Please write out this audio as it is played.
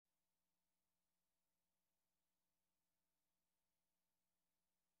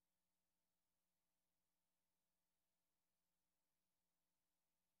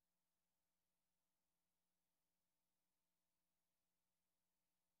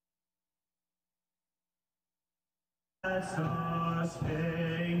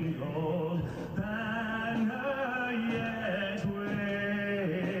Star-spangled banner yet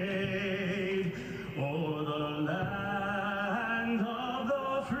wave o'er the land of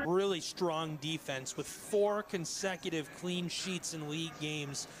the free. Really strong defense with 4 consecutive clean sheets in league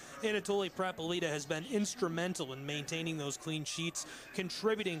games. Anatoly Prapolita has been instrumental in maintaining those clean sheets,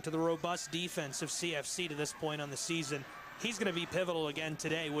 contributing to the robust defense of CFC to this point on the season. He's going to be pivotal again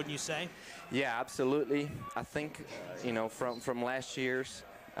today, wouldn't you say? Yeah, absolutely. I think, you know, from last year's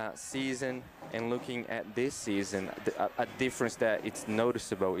season and looking at this season, a difference that it's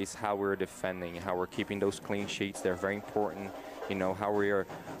noticeable is how we're defending, how we're keeping those clean sheets. They're very important. You know, how we are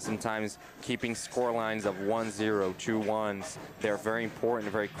sometimes keeping score lines of 1-0, 2-1s. They're very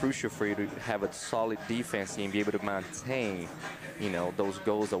important, very crucial for you to have a solid defense and be able to maintain, you know, those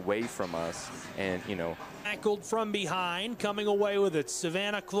goals away from us. And, you know, tackled from behind, coming away with it.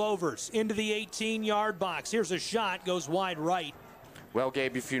 Savannah Clovers into the 18-yard box. Here's a shot, goes wide right. Well,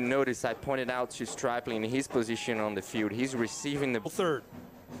 Gabe, if you notice, I pointed out to Stripley in his position on the field. He's receiving the third.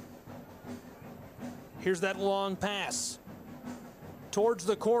 Here's that long pass. Towards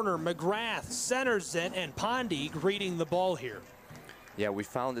the corner, McGrath centers it, and Pondy greeting the ball here. Yeah, we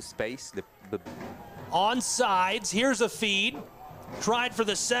found the space. On sides, here's a feed. Tried for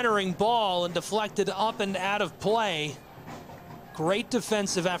the centering ball and deflected up and out of play. Great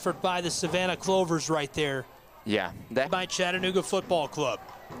defensive effort by the Savannah Clovers right there. Yeah. By Chattanooga Football Club.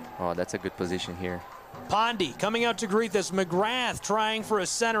 Oh, that's a good position here. Pondy coming out to greet this. McGrath trying for a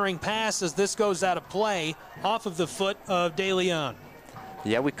centering pass as this goes out of play off of the foot of De Leon.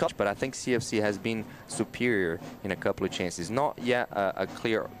 Yeah, we cut, but I think CFC has been superior in a couple of chances. Not yet a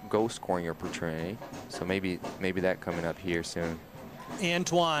clear goal-scoring opportunity, so maybe that coming up here soon.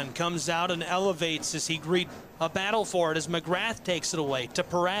 Antoine comes out and elevates as he greets a battle for it as McGrath takes it away to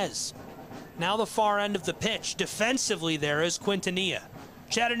Perez. Now the far end of the pitch. Defensively there is Quintanilla.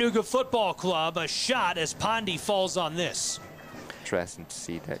 Chattanooga Football Club, a shot as Pondy falls on this. Interesting to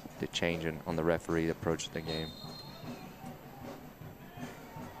see that the change on the referee approach to the game.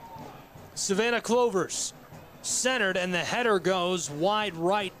 Savannah Clovers centered, and the header goes wide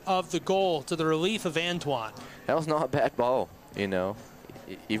right of the goal to the relief of Antoine. That was not a bad ball, you know.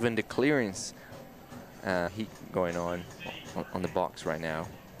 Even the clearance heat going on the box right now.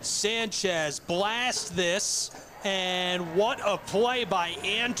 Sanchez blasts this, and what a play by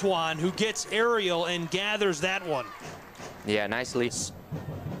Antoine, who gets aerial and gathers that one. Yeah, nicely.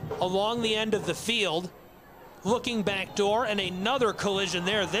 Along the end of the field, looking back door, and another collision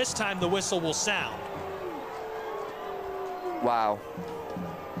there. This time the whistle will sound. Wow.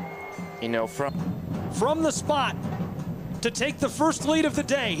 You know, from the spot to take the first lead of the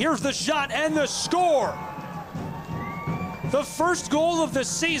day. Here's the shot and the score. The first goal of the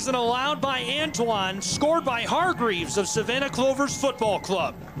season allowed by Antoine, scored by Hargreaves of Savannah Clovers Football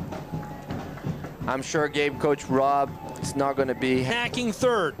Club. I'm sure Coach Rob is not going to be hacking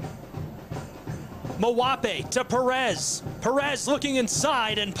third. Mawape to Perez. Perez looking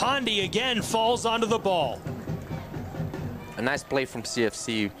inside, and Pondy again falls onto the ball. A nice play from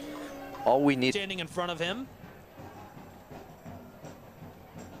CFC. All we need. Standing in front of him.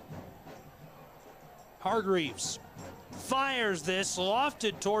 Hargreaves fires this,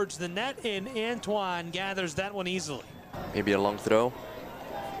 lofted towards the net, and Antoine gathers that one easily. Maybe a long throw.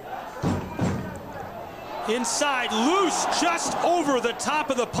 Inside, loose, just over the top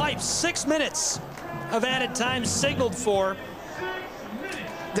of the pipe. 6 minutes of added time signaled for.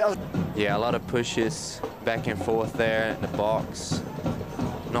 Yeah, a lot of pushes back and forth there in the box.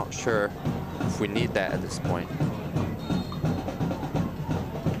 Not sure if we need that at this point.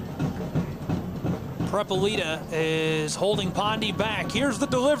 Prapolita is holding Pondy back. Here's the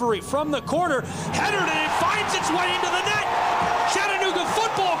delivery from the corner. Header, and it finds its way into the net. Chattanooga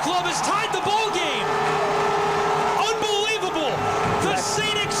Football Club has tied the ball game. Unbelievable. The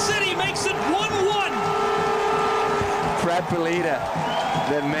Scenic City makes it 1-1. Prapolita,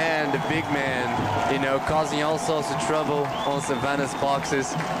 the man, the big man, you know, causing all sorts of trouble on Savannah's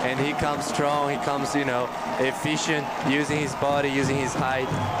boxes, and he comes strong, he comes, you know, efficient, using his body, using his height.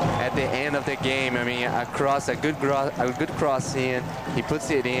 At the end of the game, I mean, a good cross in, he puts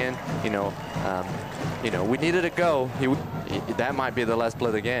it in, you know, we needed a goal. That might be the last play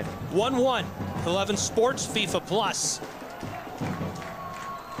of the game. 1-1, 11 Sports, FIFA Plus.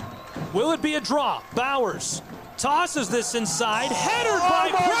 Will it be a draw? Bowers tosses this inside, headered by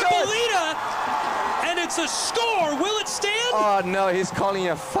Prapolita, and it's a score. Will it stand? Oh no, he's calling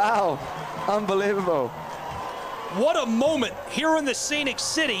a foul. Unbelievable. What a moment here in the Scenic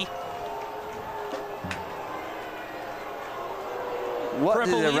City. What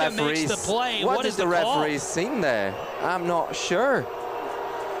did the Prepolita referees? makes the play. What What did is the the call? referees seen there? I'm not sure.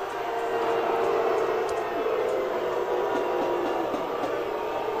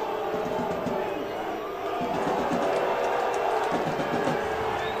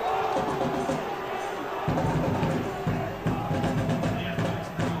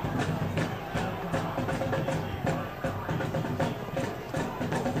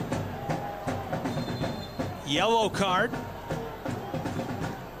 Yellow card.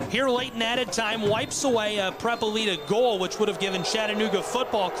 Here late in added time, wipes away a Prepolita goal, which would have given Chattanooga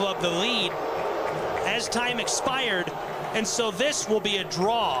Football Club the lead as time expired. And so this will be a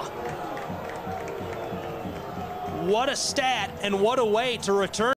draw. What a stat and what a way to return.